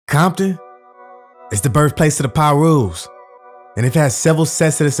Compton is the birthplace of the Pirus, and it has several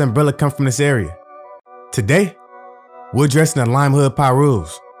sets of this umbrella come from this area. Today, we're addressing the Lime Hood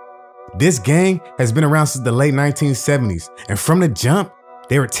Pirus. This gang has been around since the late 1970s, and from the jump,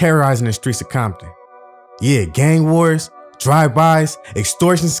 they were terrorizing the streets of Compton. Yeah, gang wars, drive-bys,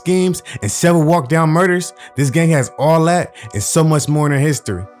 extortion schemes, and several walk-down murders. This gang has all that and so much more in their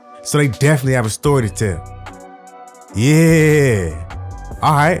history, so they definitely have a story to tell. Yeah.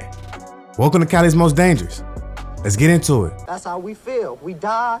 All right, welcome to Cali's Most Dangerous. Let's get into it. That's how we feel. We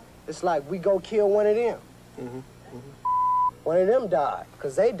die, it's like we go kill one of them. One of them die,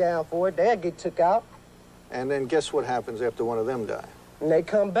 because they down for it, they'll get took out. And then guess what happens after one of them die? And they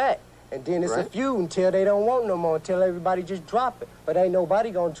come back. And then it's a feud until they don't want no more, until everybody just drop it. But ain't nobody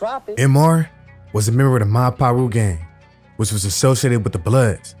gonna drop it. MR was a member of the Limehood Piru gang, which was associated with the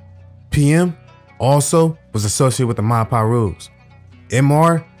Bloods. PM also was associated with the Limehood Pirus.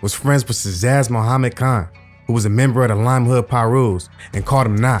 MR was friends with Zaz Muhammad Khan, who was a member of the Limehood Pirus, and called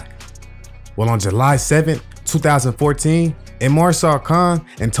him Knock. Well, on July 7, 2014, MR saw Khan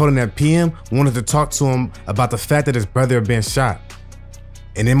and told him that PM wanted to talk to him about the fact that his brother had been shot.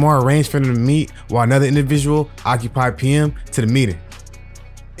 And MR arranged for them to meet while another individual occupied PM to the meeting.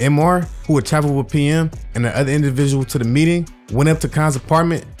 MR, who had traveled with PM and the other individual to the meeting, went up to Khan's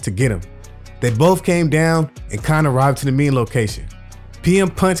apartment to get him. They both came down and Khan arrived to the meeting location.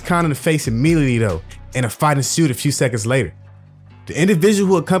 PM punched Khan in the face immediately though, and a fight ensued a few seconds later. The individual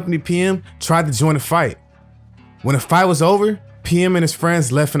who accompanied PM tried to join the fight. When the fight was over, PM and his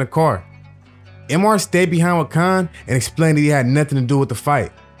friends left in a car. MR stayed behind with Khan and explained that he had nothing to do with the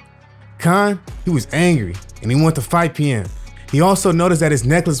fight. Khan, he was angry and he wanted to fight PM. He also noticed that his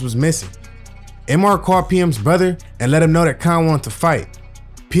necklace was missing. MR called PM's brother and let him know that Khan wanted to fight.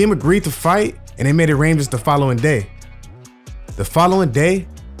 PM agreed to fight and they made arrangements the following day. The following day,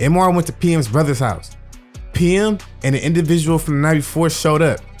 MR went to PM's brother's house. PM and the individual from the night before showed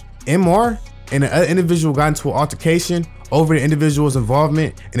up. MR and the other individual got into an altercation over the individual's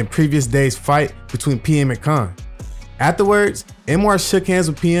involvement in the previous day's fight between PM and Khan. Afterwards, MR shook hands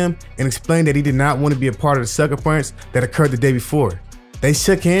with PM and explained that he did not want to be a part of the sucker punch that occurred the day before. They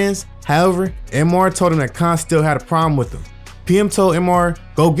shook hands, however, MR told him that Khan still had a problem with him. PM told MR,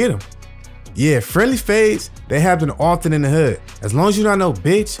 go get him. Yeah, friendly fades, they happen often in the hood. As long as you not no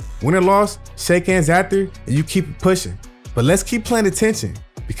bitch, win or loss, shake hands after, and you keep it pushing. But let's keep paying attention,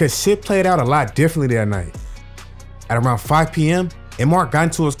 because shit played out a lot differently that night. At around 5 p.m., MR got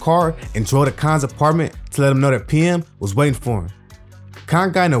into his car and drove to Khan's apartment to let him know that PM was waiting for him.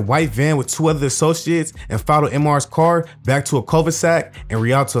 Khan got in a white van with two other associates and followed MR's car back to a cul-de-sac in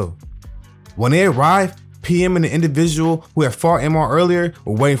Rialto. When they arrived, PM and the individual who had fought MR earlier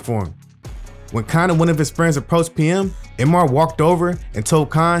were waiting for him. When Khan and one of his friends approached PM, MR walked over and told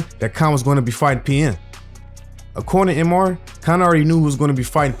Khan that Khan was going to be fighting PM. According to MR, Khan already knew who was going to be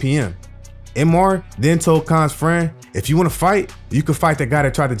fighting PM. MR then told Khan's friend, if you want to fight, you can fight that guy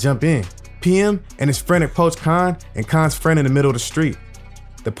that tried to jump in. PM and his friend approached Khan and Khan's friend in the middle of the street.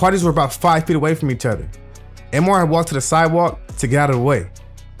 The parties were about 5 feet away from each other. MR had walked to the sidewalk to get out of the way.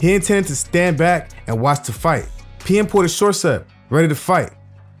 He intended to stand back and watch the fight. PM pulled his shorts up, ready to fight,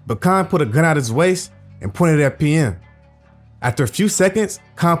 but Khan put a gun out his waist and pointed it at PM. After a few seconds,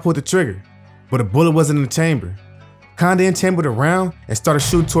 Khan pulled the trigger, but a bullet wasn't in the chamber. Khan then chambered a round and started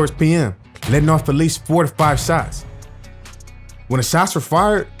shooting towards PM, letting off at least 4 to 5 shots. When the shots were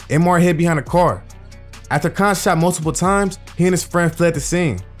fired, MR hid behind a car. After Khan shot multiple times, he and his friend fled the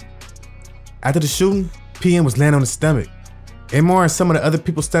scene. After the shooting, PM was laying on his stomach. MR and some of the other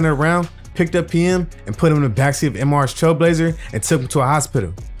people standing around picked up PM and put him in the backseat of MR's Trailblazer and took him to a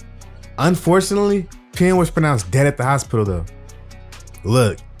hospital. Unfortunately, PM was pronounced dead at the hospital though.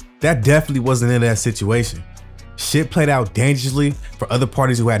 Look, that definitely wasn't in that situation. Shit played out dangerously for other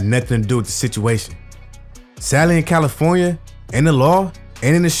parties who had nothing to do with the situation. Sadly, in California, in the law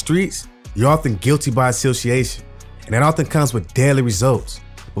and in the streets, you're often guilty by association, and that often comes with deadly results.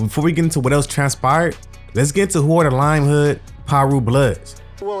 But before we get into what else transpired, let's get into who are the Limehood Piru Bloods.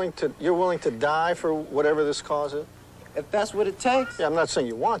 You're willing to die for whatever this cause is? If that's what it takes. Yeah, I'm not saying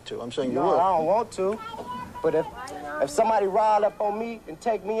you want to, I'm saying you will. No, I don't want to. But if somebody riled up on me and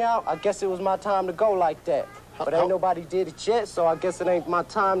take me out, I guess it was my time to go like that. But ain't nobody did it yet, so I guess it ain't my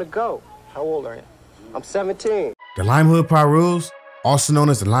time to go. How old are you? I'm 17. The Limehood Pirus, also known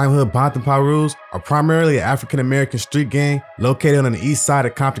as the Limehood Pirus, are primarily an African-American street gang located on the east side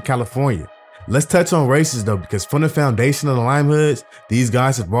of Compton, California. Let's touch on races though, because from the foundation of the Limehoods, these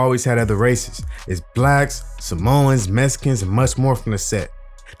guys have always had other races. It's blacks, Samoans, Mexicans, and much more from the set.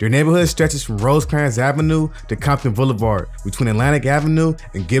 Their neighborhood stretches from Rosecrans Avenue to Compton Boulevard, between Atlantic Avenue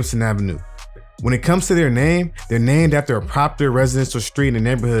and Gibson Avenue. When it comes to their name, they're named after a popular residential street in the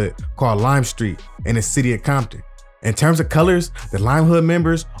neighborhood called Lime Street in the city of Compton. In terms of colors, the Lime Hood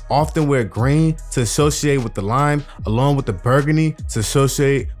members often wear green to associate with the lime, along with the burgundy to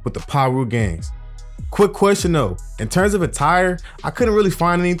associate with the Piru gangs. Quick question though, in terms of attire, I couldn't really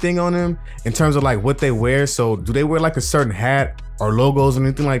find anything on them in terms of like what they wear. So do they wear like a certain hat or logos or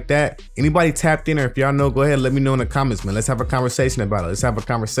anything like that? Anybody tapped in, or if y'all know, go ahead and let me know in the comments, man. Let's have a conversation about it. Let's have a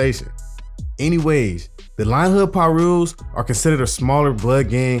conversation. Anyways, the Limehood Pirus are considered a smaller blood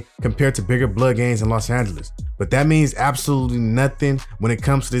gang compared to bigger blood gangs in Los Angeles. But that means absolutely nothing when it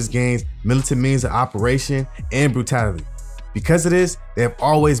comes to this gang's militant means of operation and brutality. Because of this, they have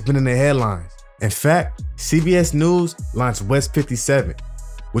always been in the headlines. In fact, CBS News launched West 57,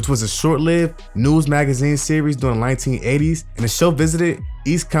 which was a short-lived news magazine series during the 1980s, and the show visited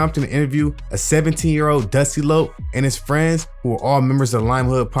East Compton to interview a 17-year-old Dusty Lope and his friends who were all members of the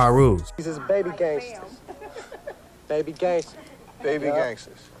Limehood Pirus. These is baby gangsters. Baby gangsters. Baby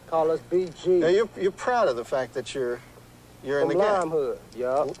gangsters. Call us BG. Now you're proud of the fact that you're in the gang. From Limehood,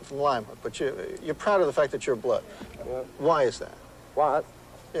 yeah. From Limehood, but you're proud of the fact that you're blood. Yeah. Why is that? Why?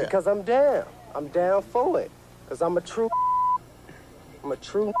 Yeah. Because I'm down. I'm down for it. Because I'm a true.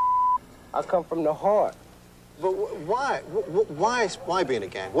 I come from the heart. But why be in a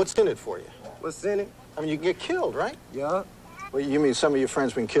gang? What's in it for you? What's in it? I mean, you can get killed, right? Yeah. Well, you mean some of your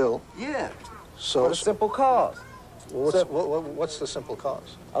friends been killed? Yeah. So For a simple cause. What's the simple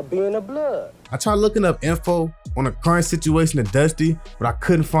cause? Of being a blood. I tried looking up info on the current situation of Dusty, but I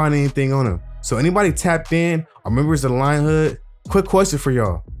couldn't find anything on him. So anybody tapped in or members of the Limehood, quick question for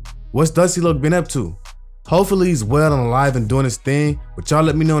y'all. What's Dusty Lope been up to? Hopefully he's well and alive and doing his thing, but y'all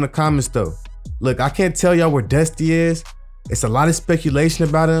let me know in the comments though. Look, I can't tell y'all where Dusty is. It's a lot of speculation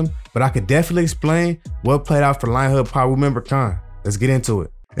about him, but I could definitely explain what played out for Limehood Piru member Khan. Let's get into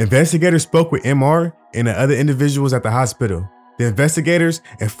it. Investigators spoke with MR and the other individuals at the hospital. The investigators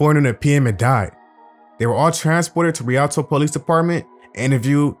informed them that PM had died. They were all transported to Rialto Police Department and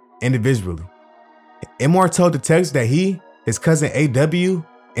interviewed individually. MR told detectives that he, his cousin AW,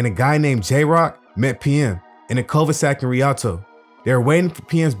 and a guy named J-Rock met PM in a cul-de-sac in Rialto. They were waiting for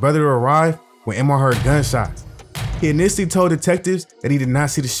PM's brother to arrive when MR heard gunshots. He initially told detectives that he did not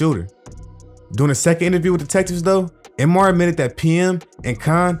see the shooter. During a second interview with detectives though, MR admitted that PM and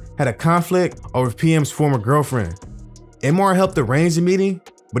Khan had a conflict over PM's former girlfriend. MR helped arrange the meeting,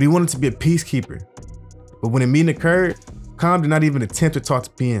 but he wanted to be a peacekeeper. But when the meeting occurred, Khan did not even attempt to talk to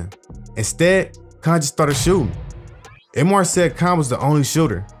PM. Instead, Khan just started shooting. MR said Khan was the only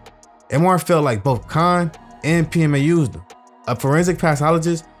shooter. MR felt like both Khan and PM had used him. A forensic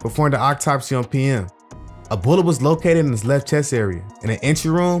pathologist performed an autopsy on PM. A bullet was located in his left chest area, and an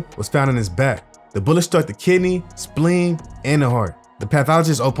entry wound was found in his back. The bullet struck the kidney, spleen, and the heart. The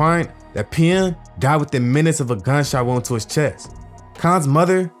pathologist opined that PM died within minutes of a gunshot wound to his chest. Khan's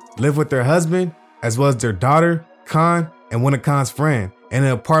mother lived with their husband, as well as their daughter, Khan, and one of Khan's friends, in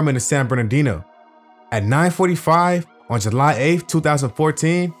an apartment in San Bernardino. At 9:45 on July 8,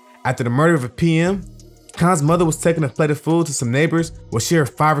 2014, after the murder of a PM, Khan's mother was taking a plate of food to some neighbors where she heard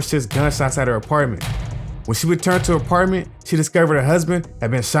 5 or 6 gunshots at her apartment. When she returned to her apartment, she discovered her husband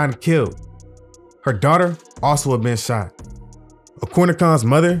had been shot and killed. Her daughter also had been shot. According to Khan's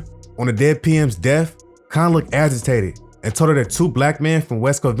mother, on the day of PM's death, Khan looked agitated and told her that 2 black men from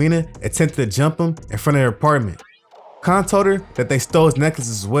West Covina attempted to jump him in front of her apartment. Khan told her that they stole his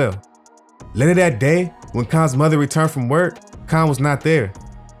necklaces as well. Later that day, when Khan's mother returned from work, Khan was not there,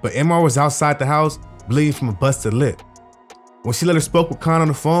 but MR was outside the house bleeding from a busted lip. When she later spoke with Khan on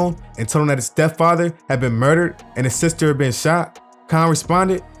the phone and told him that his stepfather had been murdered and his sister had been shot, Khan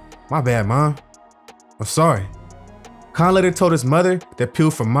responded, "My bad, Mom. I'm sorry." Khan later told his mother that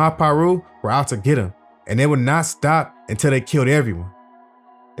people from Ma Piru were out to get him, and they would not stop until they killed everyone.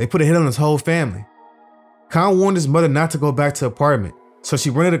 They put a hit on his whole family. Khan warned his mother not to go back to the apartment, so she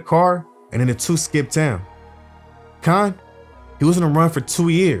rented a car and then the two skipped town. Khan, he was on the run for 2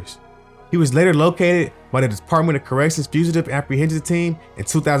 years. He was later located by the Department of Corrections Fugitive Apprehension Team in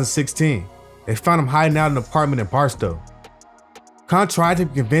 2016. They found him hiding out in an apartment in Barstow. Khan tried to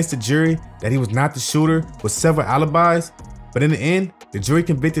convince the jury that he was not the shooter with several alibis, but in the end, the jury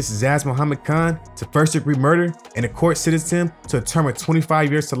convicted Shazaz Muhammad Khan to first-degree murder, and the court sentenced him to a term of 25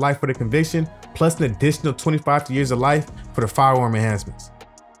 years to life for the conviction, plus an additional 25 years to life for the firearm enhancements.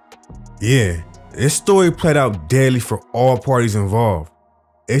 Yeah, this story played out deadly for all parties involved.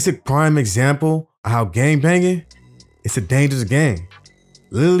 It's a prime example of how gangbanging is a dangerous game.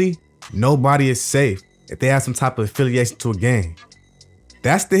 Literally, nobody is safe if they have some type of affiliation to a gang.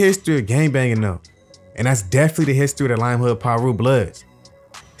 That's the history of gangbanging though. And that's definitely the history of the Limehood Piru Bloods.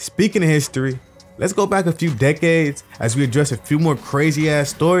 Speaking of history, let's go back a few decades as we address a few more crazy ass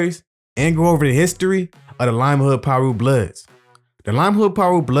stories and go over the history of the Limehood Piru Bloods. The Limehood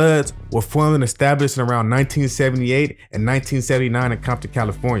Piru Bloods were formed and established in around 1978 and 1979 in Compton,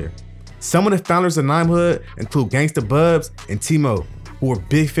 California. Some of the founders of Limehood include Gangsta Bubs and T-Mo, who were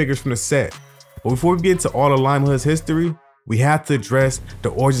big figures from the set. But before we get into all of Limehood's history, we have to address the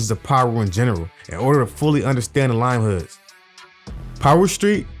origins of Piru in general in order to fully understand the Limehoods. Piru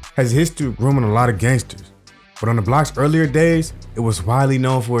Street has a history of grooming a lot of gangsters, but on the block's earlier days, it was widely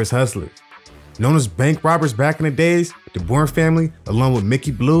known for its hustlers. Known as bank robbers back in the days, the Bourne family, along with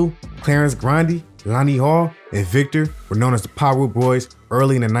Mickey Blue, Clarence Grindy, Lonnie Hall, and Victor, were known as the Piru Boys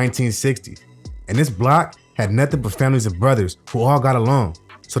early in the 1960s. And this block had nothing but families of brothers who all got along.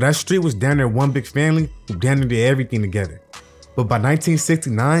 So that street was down there one big family who down there did everything together. But by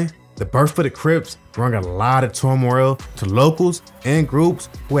 1969, the birth of the Crips brought a lot of turmoil to locals and groups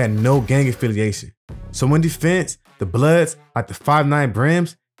who had no gang affiliation. So in defense, the Bloods, like the 5'9"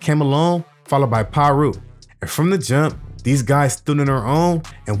 Brims, came along, followed by Piru. And from the jump, these guys stood on their own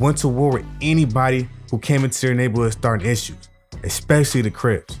and went to war with anybody who came into their neighborhood starting issues, especially the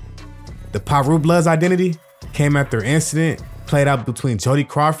Crips. The Piru Bloods identity came after an incident played out between Jody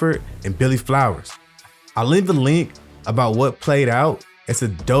Crawford and Billy Flowers. I'll leave a link about what played out. It's a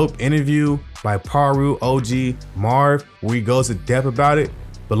dope interview by Piru OG Marv where he goes in depth about it.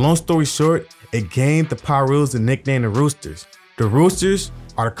 But long story short, it gained the Pirus the nickname the Roosters. The Roosters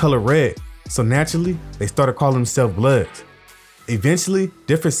are the color red, so naturally they started calling themselves Bloods. Eventually,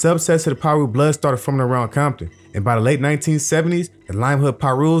 different subsets of the Piru Bloods started forming around Compton, and by the late 1970s, the Limehood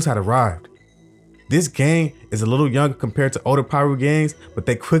Pirus had arrived. This gang is a little younger compared to older Piru gangs, but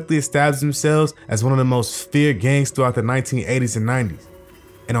they quickly established themselves as one of the most feared gangs throughout the 1980s and 90s.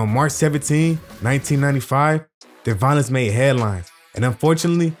 And on March 17, 1995, their violence made headlines, and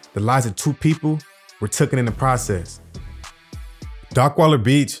unfortunately, the lives of 2 people were taken in the process. Dockweiler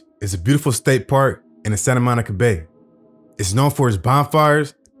Beach is a beautiful state park in the Santa Monica Bay. It's known for its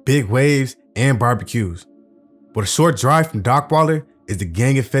bonfires, big waves, and barbecues. But a short drive from Dockweiler is the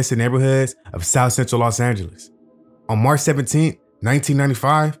gang-infested neighborhoods of South Central Los Angeles. On March 17,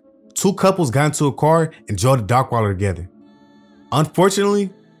 1995, 2 couples got into a car and drove to Dockweiler together.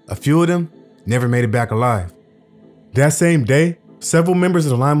 Unfortunately, a few of them never made it back alive. That same day, several members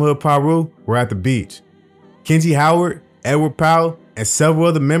of the Limehood Piru were at the beach. Kenji Howard, Edward Powell, and several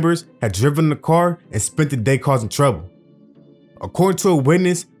other members had driven the car and spent the day causing trouble. According to a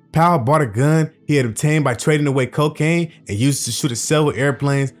witness, Powell bought a gun he had obtained by trading away cocaine and used it to shoot at several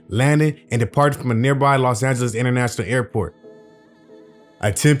airplanes landed and departed from a nearby Los Angeles International Airport.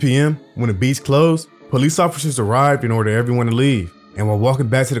 At 10 p.m., when the beach closed, police officers arrived and ordered everyone to leave. And while walking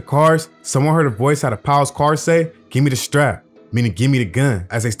back to the cars, someone heard a voice out of Powell's car say, "Give me the strap," meaning give me the gun,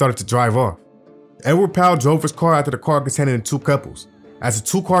 as they started to drive off. Edward Powell drove his car after the car containing the 2 couples. As the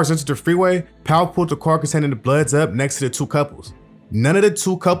 2 cars entered the freeway, Powell pulled the car containing the Bloods up next to the 2 couples. None of the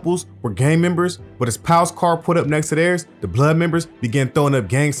 2 couples were gang members, but as Powell's car pulled up next to theirs, the Blood members began throwing up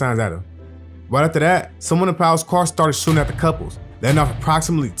gang signs at him. Right after that, someone in Powell's car started shooting at the couples, letting off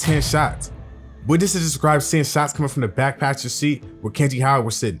approximately 10 shots. Witnesses described seeing shots coming from the back passenger seat where Kenji Howard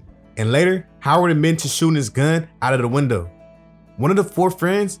was sitting. And later, Howard admitted to shooting his gun out of the window. One of the 4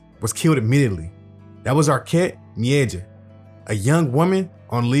 friends was killed immediately. That was Arquette Mieja, a young woman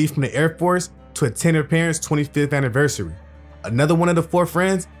on leave from the Air Force to attend her parents' 25th anniversary. Another one of the 4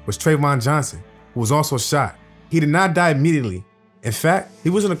 friends was Trayvon Johnson, who was also shot. He did not die immediately. In fact,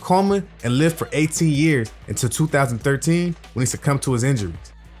 he was in a coma and lived for 18 years until 2013 when he succumbed to his injuries.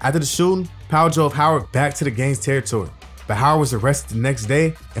 After the shooting, Powell drove Howard back to the gang's territory, but Howard was arrested the next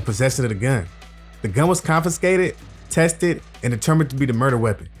day in possession of the gun. The gun was confiscated, tested, and determined to be the murder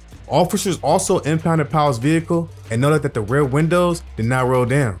weapon. Officers also impounded Powell's vehicle and noted that the rear windows did not roll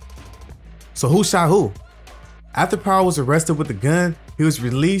down. So who shot who? After Powell was arrested with the gun, he was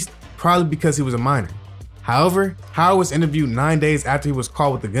released probably because he was a minor. However, Howard was interviewed 9 days after he was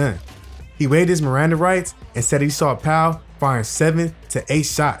caught with the gun. He waived his Miranda rights and said he saw Powell firing 7 to 8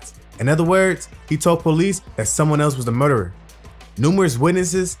 shots. In other words, he told police that someone else was the murderer. Numerous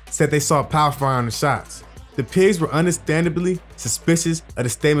witnesses said they saw Powell firing the shots. The pigs were understandably suspicious of the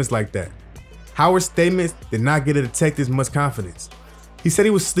statements like that. Howard's statements did not give the detectives much confidence. He said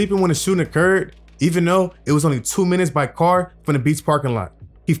he was sleeping when the shooting occurred, even though it was only 2 minutes by car from the beach parking lot.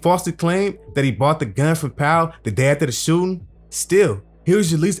 He falsely claimed that he bought the gun from Powell the day after the shooting. Still, he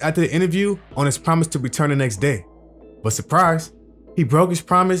was released after the interview on his promise to return the next day. But surprise, he broke his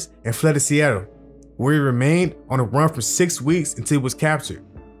promise and fled to Seattle, where he remained on the run for 6 weeks until he was captured.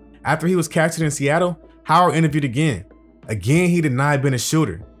 After he was captured in Seattle, Howard interviewed again. Again, he denied being a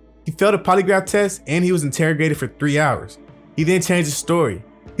shooter. He failed a polygraph test and he was interrogated for 3 hours. He then changed his story.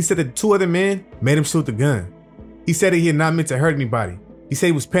 He said that 2 other men made him shoot the gun. He said that he had not meant to hurt anybody. He said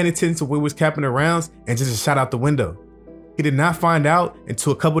he was paying attention to where he was capping the rounds and just shot out the window. He did not find out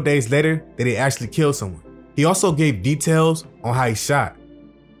until a couple days later that he actually killed someone. He also gave details on how he shot.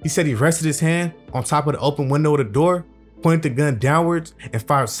 He said he rested his hand on top of the open window of the door, pointed the gun downwards, and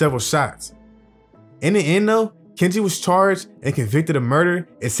fired several shots. In the end though, Kenji was charged and convicted of murder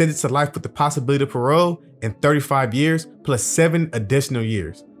and sentenced to life with the possibility of parole and 35 years plus 7 additional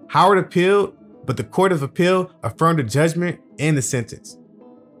years. Howard appealed, but the Court of Appeal affirmed the judgment and the sentence.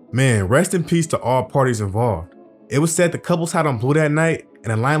 Man, rest in peace to all parties involved. It was said the couples had on blue that night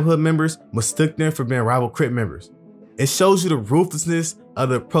and the Lime Hood members mistook them for being rival Crip members. It shows you the ruthlessness of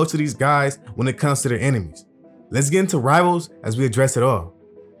the approach of these guys when it comes to their enemies. Let's get into rivals as we address it all.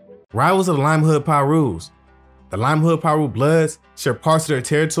 Rivals of the Limehood Pirus. The Limehood Piru Bloods share parts of their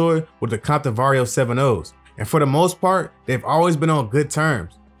territory with the Compton Vario 7-0s, and for the most part, they've always been on good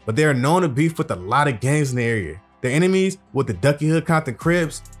terms, but they are known to beef with a lot of gangs in the area. Their enemies with the Ducky Hood Compton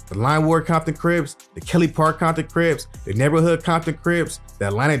Crips, the Line Ward Compton Crips, the Kelly Park Compton Crips, the Neighborhood Compton Crips, the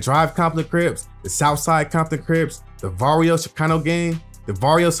Atlantic Drive Compton Crips, the Southside Compton Crips, the Vario Chicano Gang, the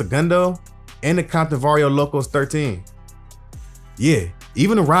Vario Segundo, and the Compton Vario Locos 13. Yeah,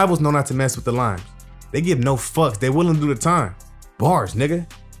 even the rivals know not to mess with the Limes. They give no fucks, they willing to do the time. Bars, nigga.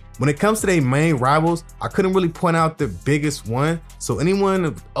 When it comes to their main rivals, I couldn't really point out the biggest one, so anyone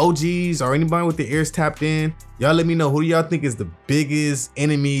of OGs or anybody with their ears tapped in, y'all let me know who do y'all think is the biggest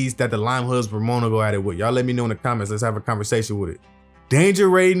enemies that the Lime Hoods were gonna go at it with. Y'all let me know in the comments, let's have a conversation with it. Danger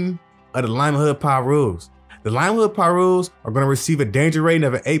rating of the Limehood Pirus. The Limehood Pirus are gonna receive a danger rating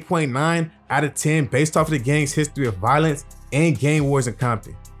of an 8.9 out of 10 based off of the gang's history of violence and gang wars in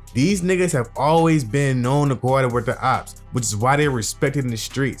Compton. These niggas have always been known to go at it with the ops, which is why they're respected in the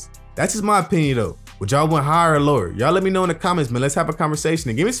streets. That's just my opinion though. Would y'all want higher or lower? Y'all let me know in the comments, man. Let's have a conversation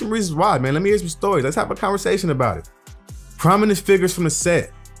and give me some reasons why, man. Let me hear some stories. Let's have a conversation about it. Prominent figures from the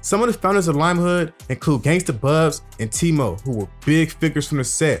set. Some of the founders of Limehood include Gangsta Bubs and Timo, who were big figures from the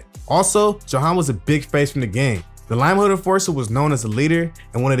set. Also, Johan was a big face from the gang. The Limehood Enforcer was known as a leader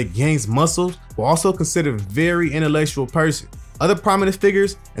and one of the gang's muscles, but also considered a very intellectual person. Other prominent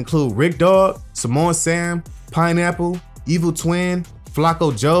figures include Rick Dog, Samoan Sam, Pineapple, Evil Twin,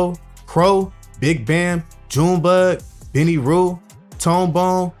 Flacco Joe, Crow, Big Bam, Junebug, Benny Rue, Tone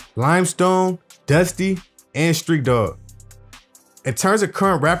Bone, Limestone, Dusty, and Street Dog. In terms of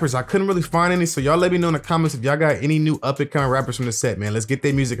current rappers, I couldn't really find any, so y'all let me know in the comments if y'all got any new up-and-coming rappers from the set, man. Let's get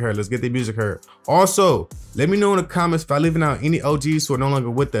their music heard. Let's get their music heard. Also, let me know in the comments if I'm leaving out any OGs who are no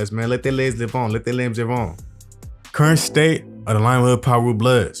longer with us, man. Let their legs live on. Let their limbs live on. Current state of the Limehood Piru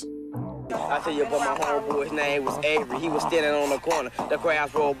Bloods. I tell you, but my homeboy's name was Avery. He was standing on the corner. The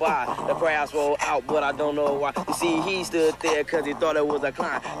crowds rolled by. The crowds rolled out, but I don't know why. You see, he stood there because he thought it was a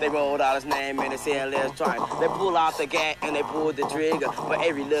climb. They rolled out his name and they said, let's try. They pulled out the gat and they pulled the trigger. But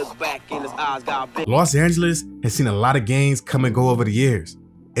Avery looked back and his eyes got big. Los Angeles has seen a lot of gangs come and go over the years.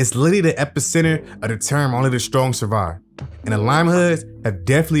 It's literally the epicenter of the term only the strong survive. And the Limehoods have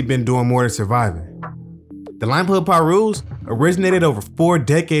definitely been doing more than surviving. The Limehood Pirus originated over 4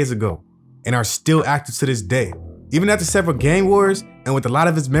 decades ago and are still active to this day. Even after several gang wars and with a lot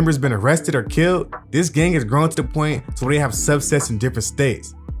of its members been arrested or killed, this gang has grown to the point to where they have subsets in different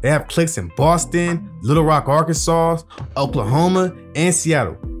states. They have cliques in Boston, Little Rock, Arkansas, Oklahoma, and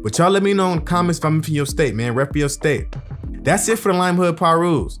Seattle. But y'all let me know in the comments if I'm from your state, man, rep for your state. That's it for the Limehood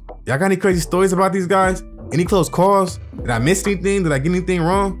Pirus. Y'all got any crazy stories about these guys? Any close calls? Did I miss anything? Did I get anything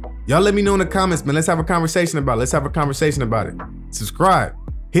wrong? Y'all let me know in the comments, man. Let's have a conversation about it. Let's have a conversation about it. Subscribe.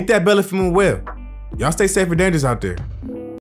 Hit that bell if you're well. Y'all stay safe and dangerous out there.